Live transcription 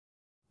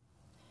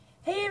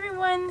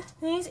everyone,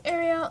 my name is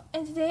Ariel,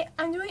 and today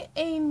I'm doing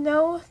a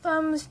no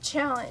thumbs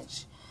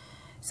challenge.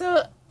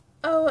 So,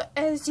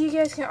 as you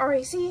guys can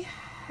already see,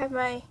 I have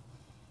my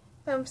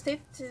thumbs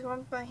taped to one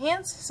of my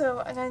hands, so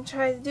I'm going to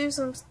try to do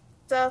some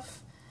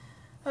stuff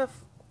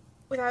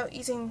without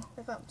using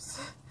the thumbs.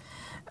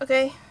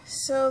 Okay,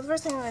 so the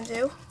first thing I'm going to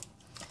do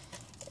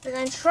is I'm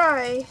going to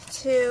try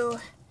to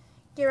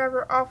get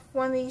rubber off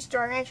one of these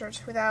Jolly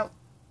Ranchers without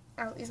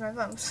using my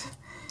thumbs.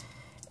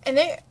 And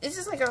this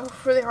is like a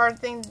really hard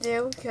thing to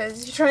do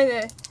because you're trying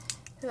to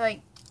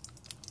like,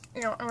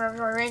 you know, unwrap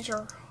Jolly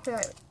Rancher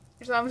without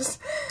your thumbs.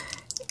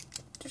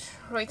 Just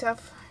really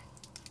tough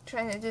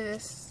trying to do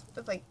this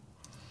with like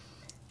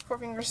 4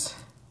 fingers.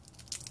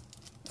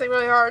 It's like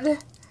really hard. Alright,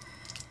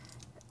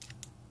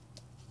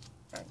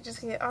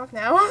 just get it off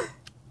now.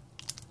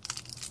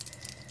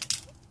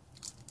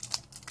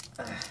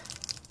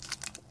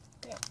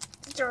 Damn,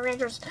 Jolly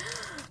Ranchers.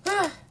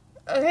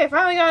 Okay,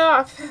 finally got it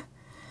off.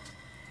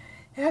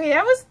 Okay,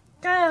 that was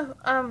kind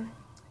of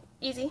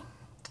easy.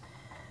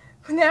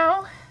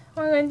 Now,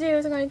 what I'm going to do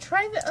is I'm going to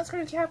try to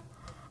unscrew the cap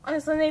on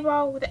this lemonade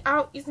ball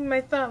without using my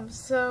thumbs.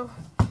 So,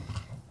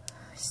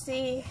 let's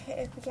see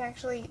if we can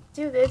actually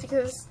do this,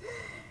 because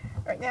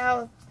right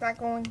now it's not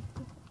going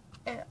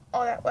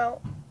all that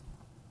well.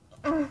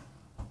 It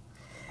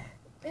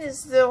is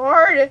so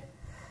hard. I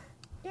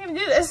can't even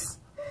do this.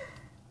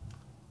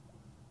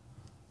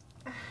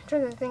 I'm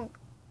trying to think.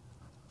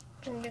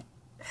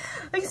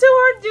 Like, it's so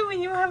hard to do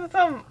when you have a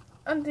thumb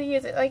to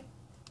use it. Like,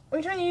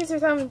 when you're trying to use your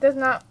thumb, it does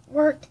not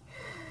work.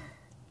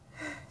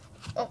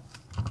 Oh,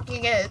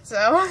 you get it,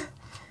 so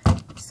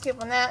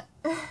skip on that.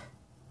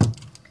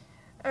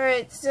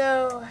 Alright,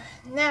 so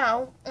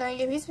now I'm going to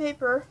get a piece of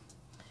paper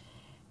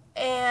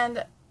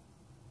and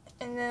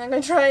then I'm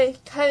going to try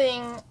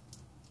cutting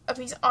a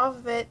piece off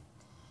of it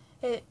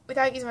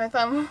without using my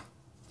thumb,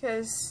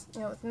 because,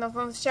 you know, it's no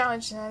thumbs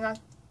challenge and I'm not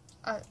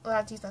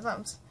allowed to use my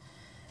thumbs.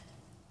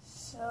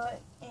 So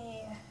let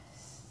me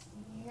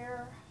see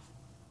here.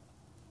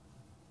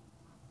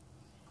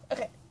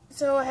 Okay,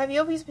 so I have a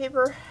yellow piece of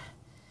paper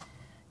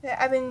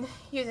that I've been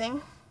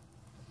using,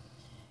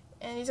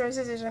 and these are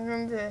scissors I'm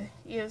going to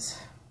use.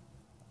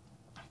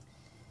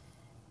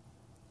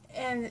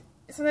 And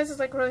sometimes it's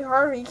like really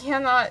hard when you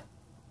cannot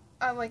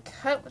like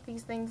cut with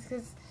these things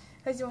because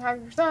you don't have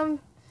your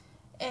thumb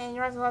and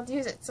you're not allowed to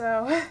use it.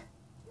 So,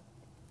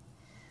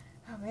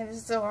 oh man, this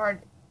is so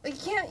hard. Like,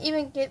 you can't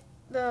even get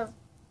the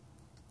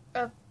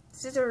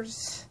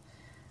scissors,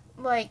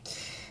 like,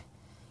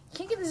 you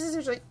can't get the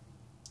scissors like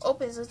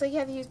open, so it's like you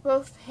have to use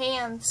both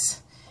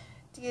hands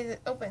to get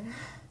it open.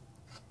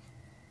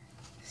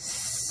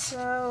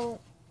 So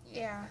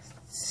yeah,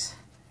 it's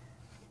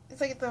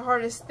like the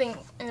hardest thing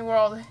in the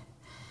world,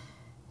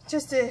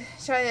 just to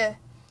try to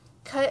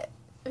cut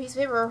a piece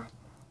of paper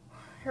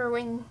or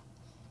when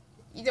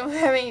you don't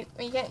have any,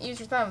 when you can't use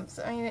your thumbs.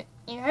 I mean,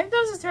 you know, having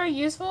thumbs is very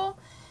useful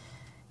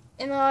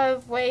in a lot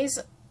of ways,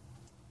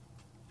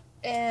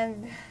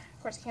 and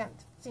of course I can't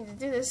seem to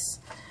do this.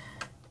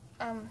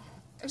 I'm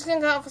just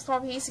going to cut off a small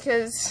piece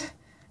because I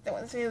don't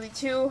want this video to be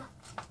too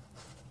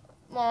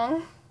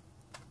long.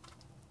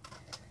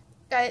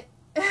 Got it.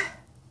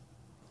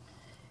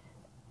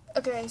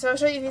 Okay, so I'll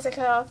show you the piece I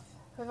cut off.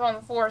 I fell on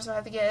the floor, so I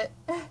have to get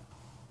it.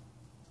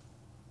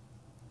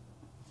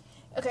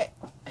 Okay,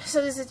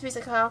 so this is the piece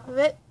I cut off of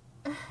it.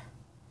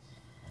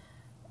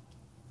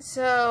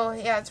 So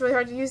yeah, it's really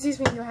hard to use these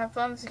when you don't have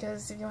thumbs,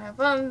 because if you don't have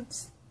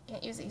thumbs, you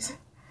can't use these.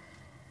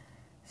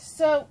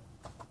 So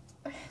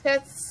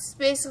that's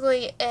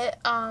basically it.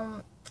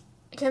 I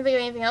can't think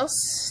of anything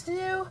else to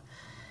do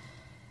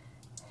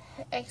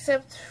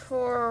except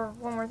for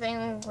one more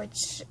thing,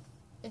 which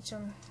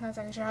I'm not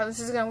exactly sure how this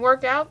is going to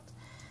work out.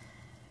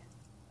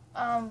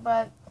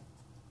 But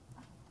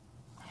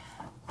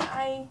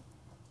I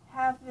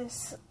have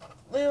this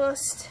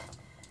littlest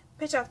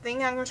pitch out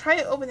thing. I'm going to try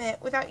to open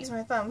it without using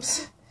my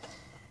thumbs,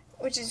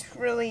 which is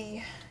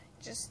really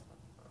just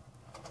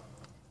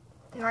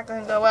not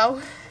going to go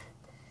well.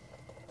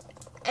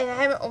 And I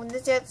haven't opened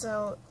this yet,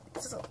 so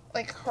it's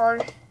like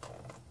hard.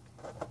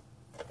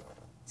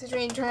 Especially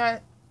when you try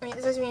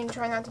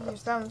not to use your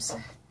thumbs.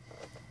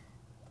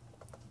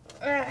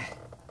 Yeah.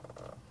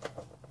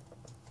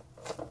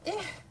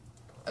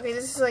 Okay,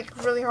 this is like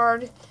really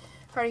hard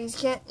to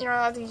use. You're not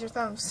allowed to use your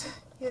thumbs.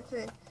 You have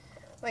to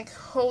like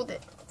hold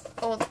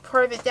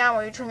part of it down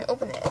while you're trying to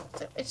open it.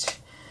 So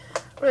it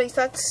really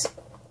sucks.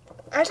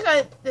 I actually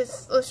got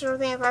this little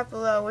thing at Five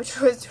Below, which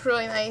was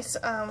really nice.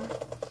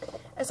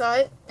 I saw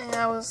it, and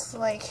I was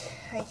like,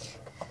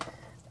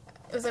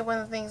 it was like one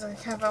of the things I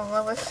kind of fell in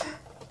love with.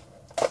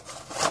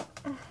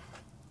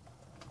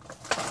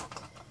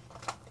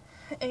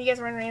 And you guys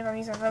are wondering if I'm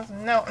using my thumbs.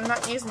 No, I'm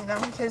not using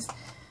them, because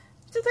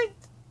it's just like,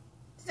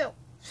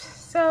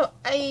 so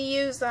I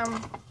use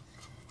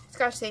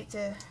Scotch tape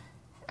to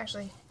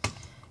actually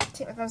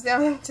tape my thumbs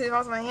down to the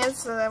balls of my hands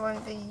so that I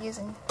wouldn't be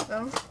using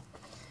them.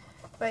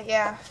 But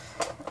yeah.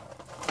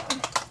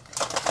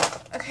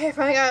 Okay, I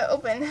finally got it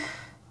open.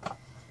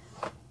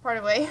 Part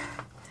of the way.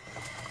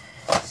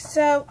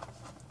 So,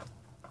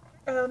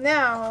 Oh,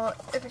 now,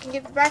 if I can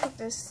get the back of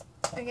this,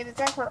 I get the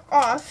back part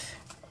off,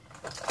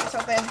 or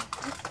something,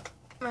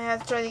 I might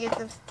have to try to get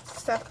the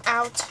stuff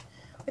out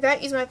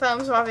without using my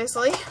thumbs,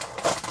 obviously.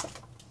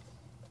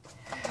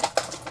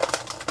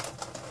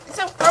 It's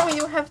so hard when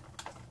you have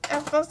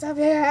thumbs to have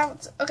it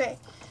out. Okay,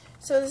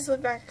 so this is what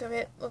the back of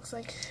it looks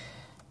like.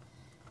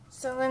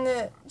 So I'm going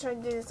to try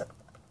to do this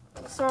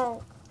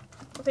small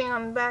thing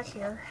on the back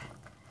here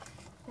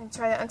and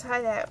try to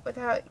untie that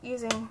without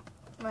using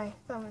my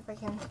thumb if I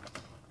can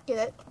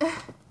get it.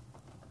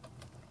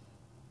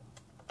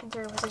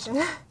 Interior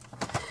position.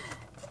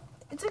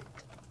 It's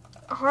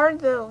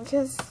hard though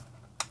because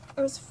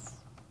it was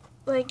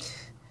like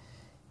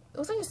it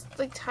looks like it's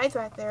like tied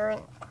back there,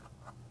 and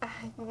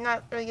I'm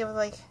not really good with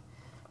like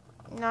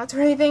knots or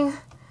anything.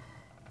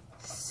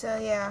 So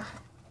yeah,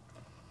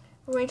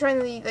 when you're trying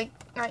to like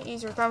not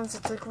use your thumbs,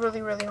 it's like really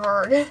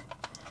hard.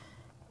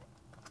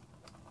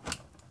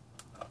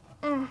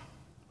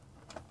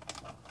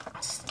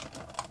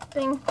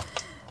 Thing.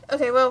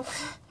 Okay, well,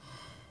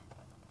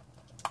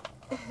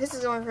 this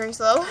is going very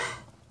slow.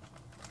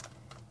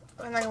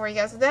 I'm not gonna worry you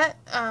guys with that.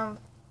 I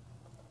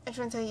just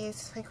want to tell you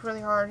it's like really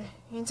hard,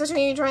 especially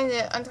when you're trying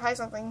to untie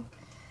something.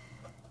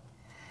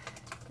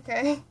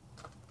 Okay.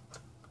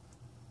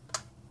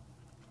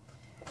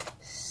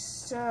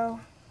 So,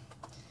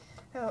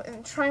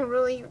 I'm trying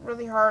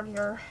really hard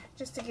here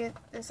just to get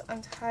this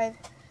untied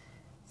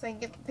so I can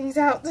get things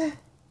out. The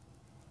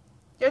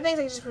other things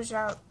I can just push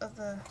out of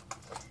the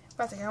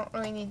plastic. I don't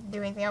really need to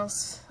do anything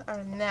else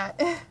other than that.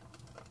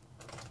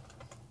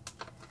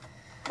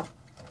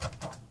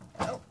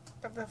 Oh,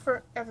 like the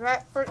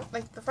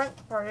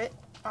front part of it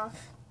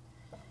off.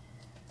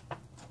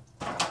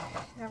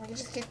 Now we can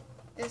just get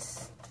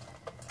this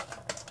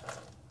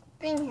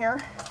thing here.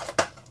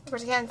 Of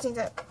course, I can't seem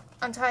to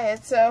untie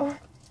it, so I'm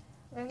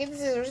gonna get the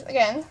scissors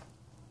again,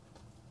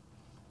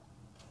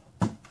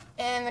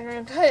 and I'm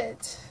gonna cut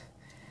it.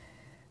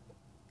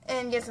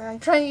 And yes, I'm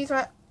trying to use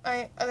my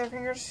other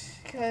fingers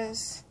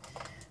because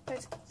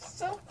it's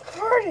so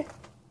hard.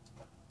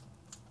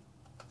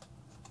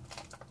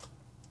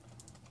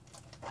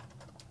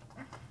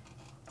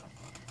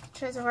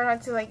 Try so hard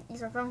not to like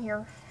use my phone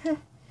here.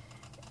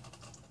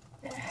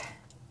 It's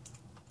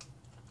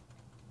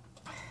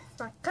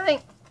not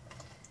cutting.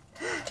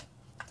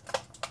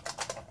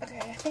 Okay,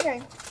 I think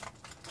I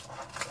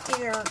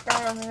either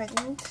got it or maybe I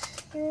didn't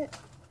get it.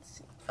 Let's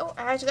see. Oh,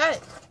 I actually got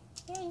it.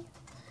 Yay.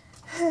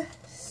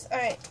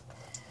 Alright.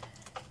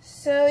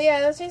 So yeah,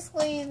 that's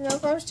basically the no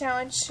thumbs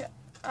challenge.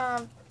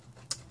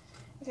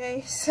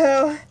 Okay,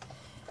 so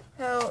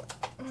now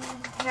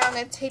I'm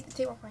gonna tape the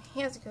tape off my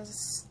hands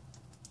because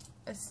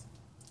it's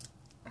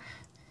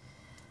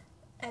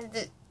I had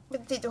to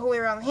put the tape the whole way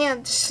around the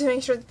hand just to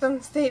make sure the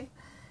thumb stayed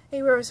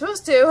where it was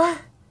supposed to.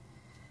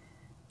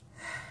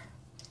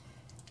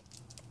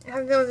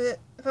 The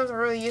thumbs are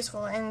really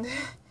useful, and if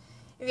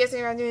you guys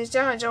think about doing this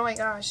challenge, oh my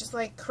gosh, it's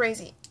like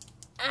crazy.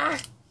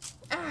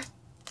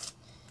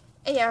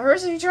 And yeah,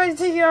 hers if you try to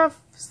take it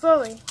off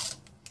slowly.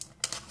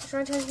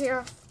 Try to take it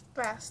off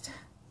fast.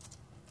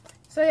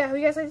 So yeah, I hope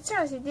you guys liked the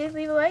challenge. If you did,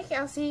 leave a like.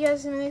 I'll see you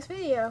guys in the next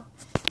video.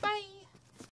 Bye!